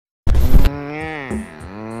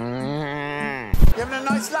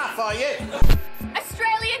nice laugh, are you?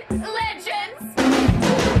 Australian legends!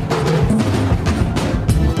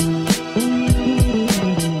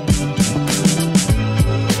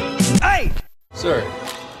 Hey! Sir,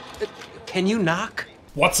 can you knock?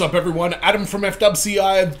 What's up, everyone? Adam from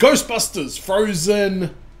FWCI, Ghostbusters,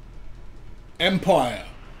 Frozen Empire.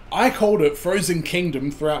 I called it Frozen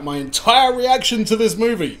Kingdom throughout my entire reaction to this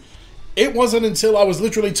movie. It wasn't until I was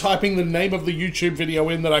literally typing the name of the YouTube video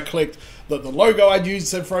in that I clicked that the logo I'd used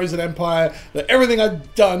said Frozen Empire, that everything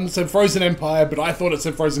I'd done said Frozen Empire, but I thought it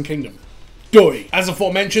said Frozen Kingdom. Doy. As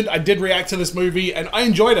aforementioned, I did react to this movie and I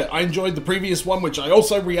enjoyed it. I enjoyed the previous one, which I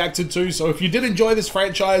also reacted to, so if you did enjoy this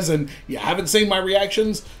franchise and you haven't seen my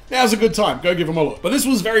reactions, now's a good time. Go give them a look. But this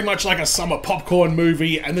was very much like a summer popcorn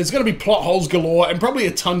movie, and there's going to be plot holes galore and probably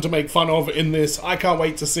a ton to make fun of in this. I can't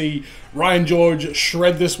wait to see Ryan George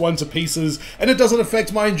shred this one to pieces, and it doesn't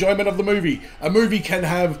affect my enjoyment of the movie. A movie can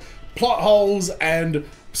have plot holes and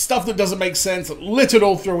stuff that doesn't make sense littered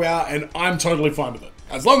all throughout, and I'm totally fine with it.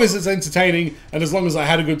 As long as it's entertaining, and as long as I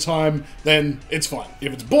had a good time, then it's fine.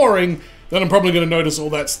 If it's boring, then I'm probably going to notice all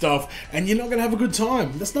that stuff, and you're not going to have a good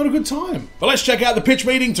time. That's not a good time. But let's check out the pitch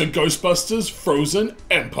meeting to Ghostbusters Frozen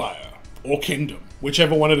Empire, or Kingdom,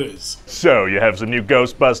 whichever one it is. So, you have some new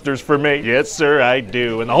Ghostbusters for me? Yes, sir, I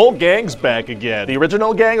do. And the whole gang's back again. The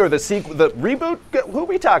original gang or the sequel, the reboot? Who are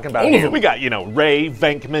we talking about All of them. We got, you know, Ray,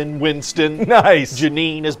 Venkman, Winston. Nice.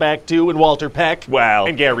 Janine is back too, and Walter Peck. Wow.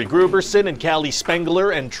 And Gary Gruberson, and Callie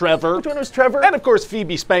Spengler, and Trevor. Which one was Trevor? And of course,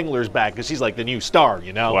 Phoebe Spengler's back, because she's like the new star,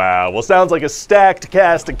 you know? Wow, well, sounds like a stacked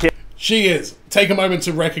cast of kids. She is. Take a moment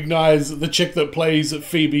to recognize the chick that plays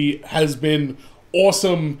Phoebe has been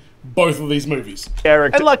awesome both of these movies.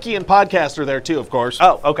 And Lucky and Podcaster there too, of course.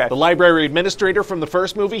 Oh, okay. The library administrator from the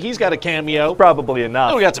first movie, he's got a cameo. Probably enough.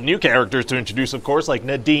 And we got some new characters to introduce, of course, like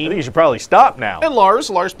Nadine. I think you should probably stop now. And Lars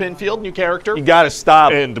Pinfield, new character. You gotta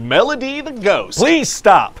stop. And Melody the Ghost. Please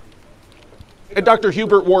stop. And Dr.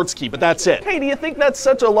 Hubert Wardsky, but that's it. Hey, do you think that's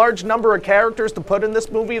such a large number of characters to put in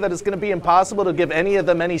this movie that it's going to be impossible to give any of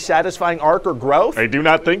them any satisfying arc or growth? I do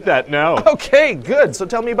not think that, no. Okay, good. So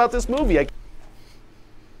tell me about this movie.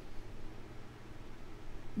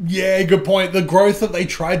 Yeah, good point. The growth that they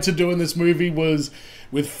tried to do in this movie was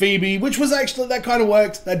with Phoebe, which was actually, that kind of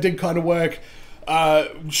worked. That did kind of work.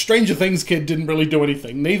 Stranger Things kid didn't really do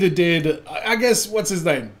anything. Neither did, I guess, what's his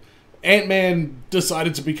name? Ant-Man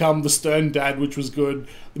decided to become the stern dad, which was good.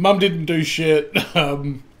 The mum didn't do shit.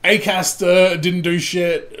 Acaster didn't do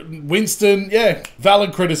shit. Winston, yeah,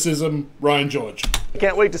 valid criticism. Ryan George.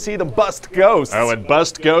 Can't wait to see them bust ghosts. Oh, and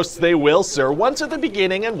bust ghosts they will, sir. Once at the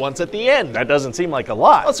beginning and once at the end. That doesn't seem like a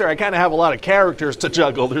lot. Well, sir, I kind of have a lot of characters to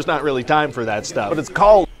juggle. There's not really time for that stuff. But it's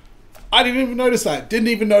called... I didn't even notice that. Didn't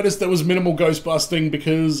even notice there was minimal ghost busting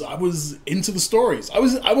because I was into the stories. I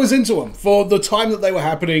was into them. For the time that they were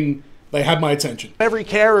happening, they had my attention. Every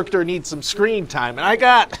character needs some screen time, and I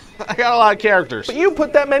got a lot of characters. But you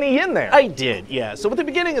put that many in there. I did, yeah. So at the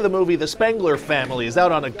beginning of the movie, the Spengler family is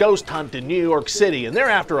out on a ghost hunt in New York City, and they're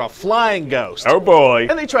after a flying ghost. Oh boy.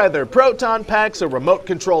 And they tried their proton packs, a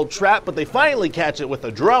remote-controlled trap, but they finally catch it with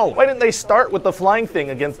a drone. Why didn't they start with the flying thing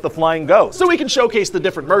against the flying ghost? So we can showcase the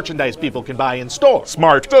different merchandise people can buy in store.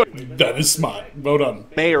 Smart. That is smart. Well done.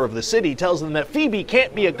 Mayor of the city tells them that Phoebe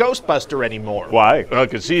can't be a Ghostbuster anymore. Why? Well,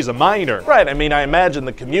 because she's a minor. Right, I mean, I imagine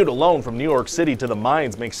the commute alone from New York City to the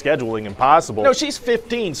mines makes scheduling impossible. No, she's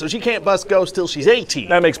 15, so she can't bust ghosts till she's 18.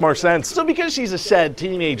 That makes more sense. So because she's a sad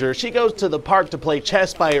teenager, she goes to the park to play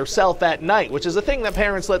chess by herself at night, which is a thing that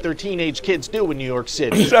parents let their teenage kids do in New York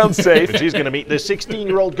City. Sounds safe. And she's gonna meet this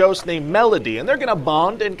 16-year-old ghost named Melody, and they're gonna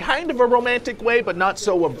bond in kind of a romantic way, but not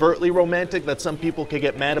so overtly romantic that some people could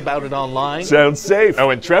get mad about it online. Sounds safe. Oh,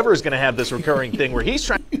 and Trevor's gonna have this recurring thing where he's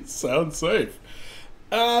trying... Sounds safe.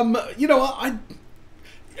 You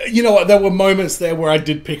know what, there were moments there where I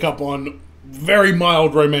did pick up on very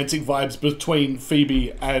mild romantic vibes between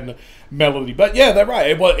Phoebe and Melody. But yeah, they're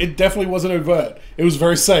right. It definitely wasn't overt. It was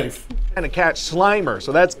very safe. And a catch Slimer,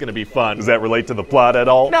 so that's gonna be fun. Does that relate to the plot at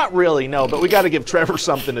all? Not really, no, but we gotta give Trevor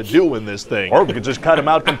something to do in this thing. Or we could just cut him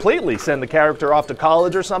out completely, send the character off to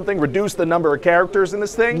college or something, reduce the number of characters in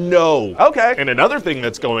this thing? No. Okay. And another thing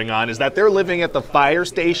that's going on is that they're living at the fire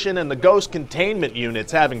station and the ghost containment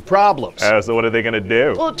unit's having problems. So what are they gonna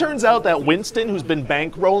do? Well, it turns out that Winston, who's been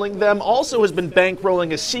bankrolling them, also has been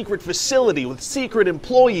bankrolling a secret facility with secret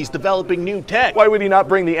employees developing new tech. Why would he not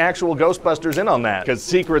bring the actual Ghostbusters in on that? Because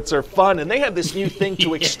secrets are fun, and they have this new thing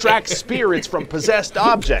to extract spirits from possessed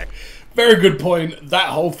objects. Very good point. That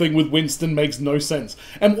whole thing with Winston makes no sense.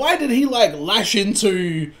 And why did he, like, lash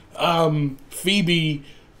into Phoebe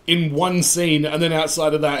in one scene, and then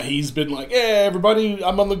outside of that, he's been like, "Yeah, everybody,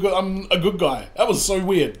 I'm a good guy." That was so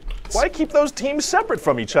weird. Why keep those teams separate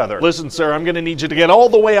from each other? Listen, sir, I'm gonna need you to get all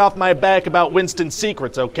the way off my back about Winston's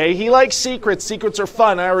secrets, okay? He likes secrets. Secrets are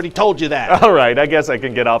fun. I already told you that. All right, I guess I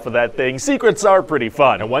can get off of that thing. Secrets are pretty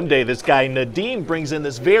fun. And one day, this guy Nadim brings in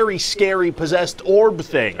this very scary possessed orb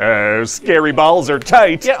thing. Scary balls are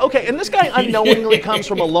tight. Yeah, okay, and this guy unknowingly comes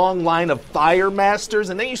from a long line of fire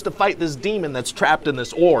masters, and they used to fight this demon that's trapped in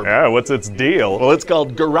this orb. Yeah, what's its deal? Well, it's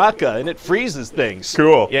called Garaka, and it freezes things.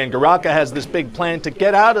 Cool. Yeah, and Garaka has this big plan to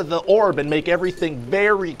get out of the orb and make everything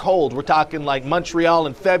very cold. We're talking like Montreal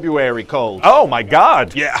in February cold. Oh my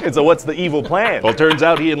god. Yeah. And so what's the evil plan? Well, turns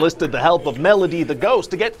out he enlisted the help of Melody the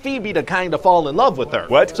ghost to get Phoebe to kind of fall in love with her.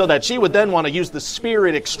 What? So that she would then want to use the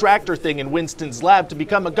spirit extractor thing in Winston's lab to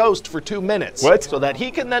become a ghost for 2 minutes. What? So that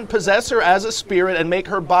he can then possess her as a spirit and make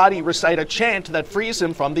her body recite a chant that frees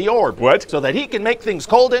him from the orb. What? So that he can make things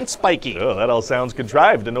cold and spiky. Oh, that all sounds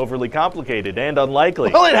contrived and overly complicated and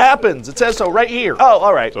unlikely. Well, it happens. It says so right here. Oh,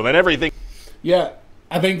 all right. So then everything... Yeah,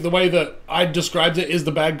 I think the way that I described it is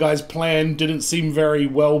the bad guy's plan didn't seem very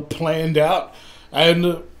well planned out,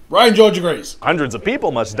 and Ryan George agrees. Hundreds of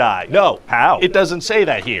people must die. No. How? It doesn't say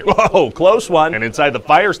that here. Whoa, close one. And inside the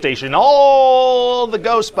fire station, all the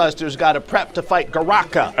Ghostbusters got to prep to fight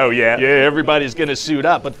Garaka. Oh, yeah? Yeah, everybody's going to suit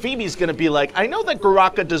up, but Phoebe's going to be like, I know that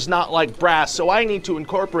Garaka does not like brass, so I need to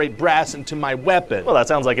incorporate brass into my weapon. Well, that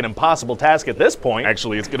sounds like an impossible task at this point.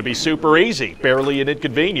 Actually, it's going to be super easy. Barely an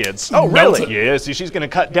inconvenience. Oh, really? Yeah, see, she's going to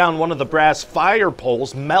cut down one of the brass fire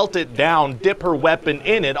poles, melt it down, dip her weapon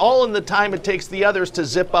in it, all in the time it takes the others to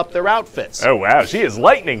zip up their outfits. Oh wow, she is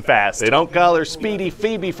lightning fast. They don't call her Speedy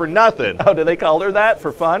Phoebe for nothing. Oh, do they call her that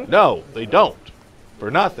for fun? No, they don't. For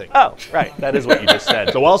nothing. Oh, right, that is what you just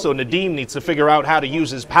said. So also, Nadim needs to figure out how to use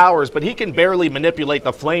his powers, but he can barely manipulate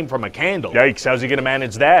the flame from a candle. Yikes, how's he gonna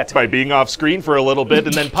manage that? By being off screen for a little bit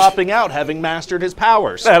and then popping out having mastered his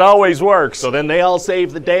powers. That always works. So then they all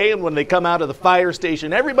save the day, and when they come out of the fire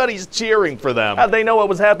station, everybody's cheering for them. How'd they know what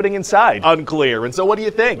was happening inside? Unclear. And so what do you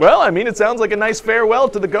think? Well, I mean, it sounds like a nice farewell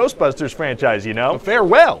to the Ghostbusters franchise, you know? A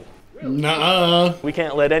farewell? Nuh-uh. We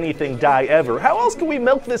can't let anything die ever. How else can we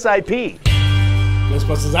milk this IP?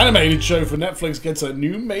 Ghostbusters animated show for Netflix gets a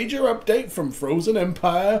new major update from Frozen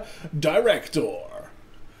Empire director.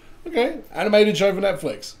 Okay, animated show for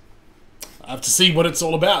Netflix. I have to see what it's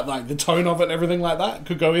all about, like the tone of it and everything like that.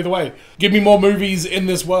 Could go either way. Give me more movies in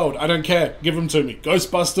this world. I don't care. Give them to me.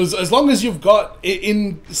 Ghostbusters, as long as you've got it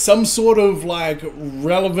in some sort of like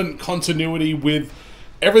relevant continuity with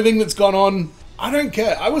everything that's gone on, I don't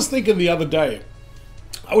care. I was thinking the other day,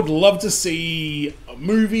 I would love to see a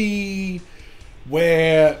movie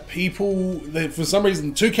where people, for some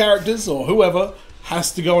reason, 2 characters or whoever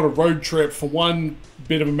has to go on a road trip from one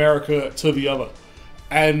bit of America to the other.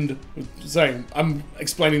 And saying, I'm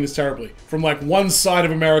explaining this terribly, from like one side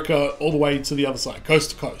of America all the way to the other side, coast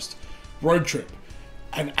to coast, road trip.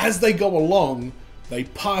 And as they go along, they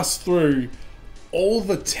pass through all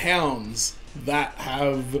the towns that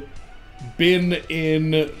have been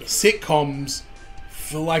in sitcoms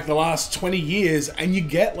for like the last 20 years, and you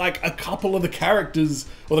get like a couple of the characters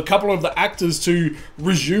or a couple of the actors to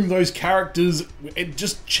resume those characters and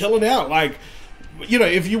just chilling out. Like, you know,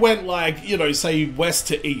 if you went like, you know, say west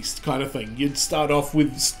to east kind of thing, you'd start off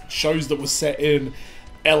with shows that were set in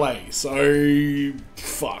LA. So,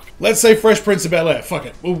 fuck. Let's say Fresh Prince of Bel-Air. Fuck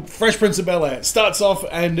it. Well, Fresh Prince of Bel-Air starts off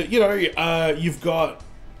and, you know, you've got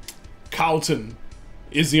Carlton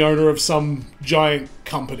is the owner of some giant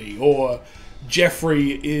company, or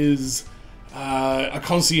Jeffrey is a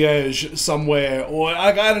concierge somewhere, or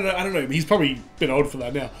I don't know. He's probably been old for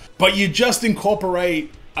that now. But you just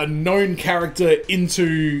incorporate a known character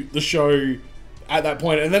into the show at that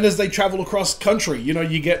point, and then as they travel across country, you know,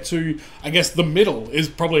 you get to, I guess, the middle is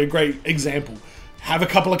probably a great example. Have a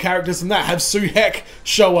couple of characters from that. Have Sue Heck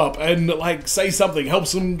show up and like say something,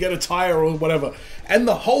 helps them get a tire or whatever. And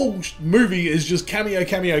the whole movie is just cameo,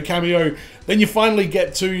 cameo, cameo. Then you finally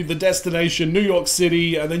get to the destination, New York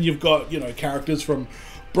City, and then you've got, you know, characters from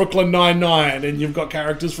Brooklyn Nine-Nine, and you've got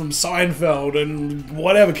characters from Seinfeld and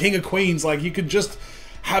whatever, King of Queens. Like, you could just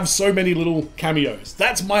have so many little cameos.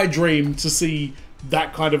 That's my dream, to see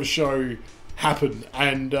that kind of a show happen.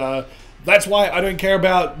 And that's why I don't care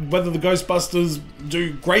about whether the Ghostbusters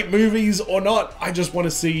do great movies or not. I just want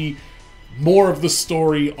to see more of the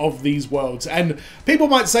story of these worlds. And people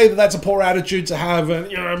might say that that's a poor attitude to have, and,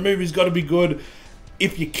 you know, a movie's got to be good.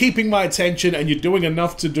 If you're keeping my attention and you're doing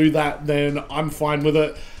enough to do that, then I'm fine with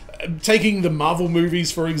it. Taking the Marvel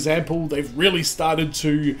movies, for example, they've really started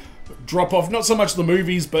to drop off. Not so much the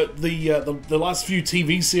movies, but the last few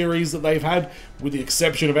TV series that they've had, with the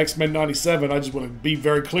exception of X-Men 97. I just want to be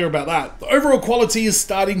very clear about that. The overall quality is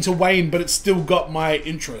starting to wane, but it's still got my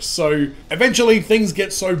interest. So eventually things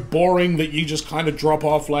get so boring that you just kind of drop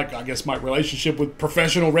off, like I guess my relationship with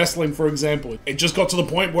professional wrestling, for example. It just got to the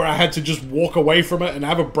point where I had to just walk away from it and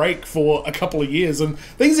have a break for a couple of years, and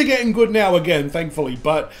things are getting good now again, thankfully,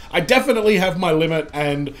 but I definitely have my limit,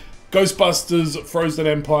 and Ghostbusters Frozen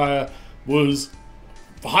Empire was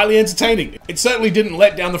highly entertaining. It certainly didn't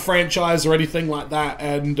let down the franchise or anything like that,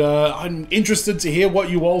 and I'm interested to hear what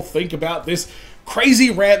you all think about this crazy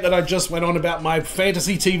rant that I just went on about my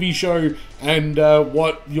fantasy TV show, and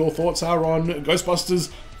what your thoughts are on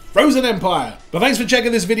Ghostbusters Frozen Empire. But thanks for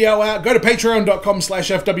checking this video out. Go to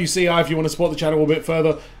patreon.com/FWCI if you want to support the channel a bit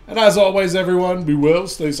further. And as always, everyone, be well,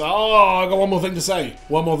 stay safe. Oh, I got one more thing to say.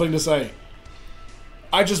 One more thing to say.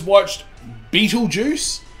 I just watched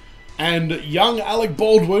Beetlejuice, and young Alec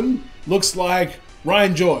Baldwin looks like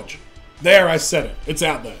Ryan George. There, I said it. It's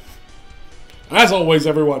out there. And as always,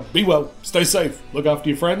 everyone, be well, stay safe, look after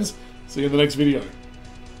your friends. See you in the next video.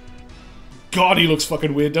 God, he looks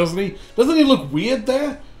fucking weird, doesn't he? Doesn't he look weird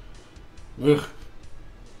there? Ugh.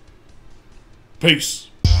 Peace.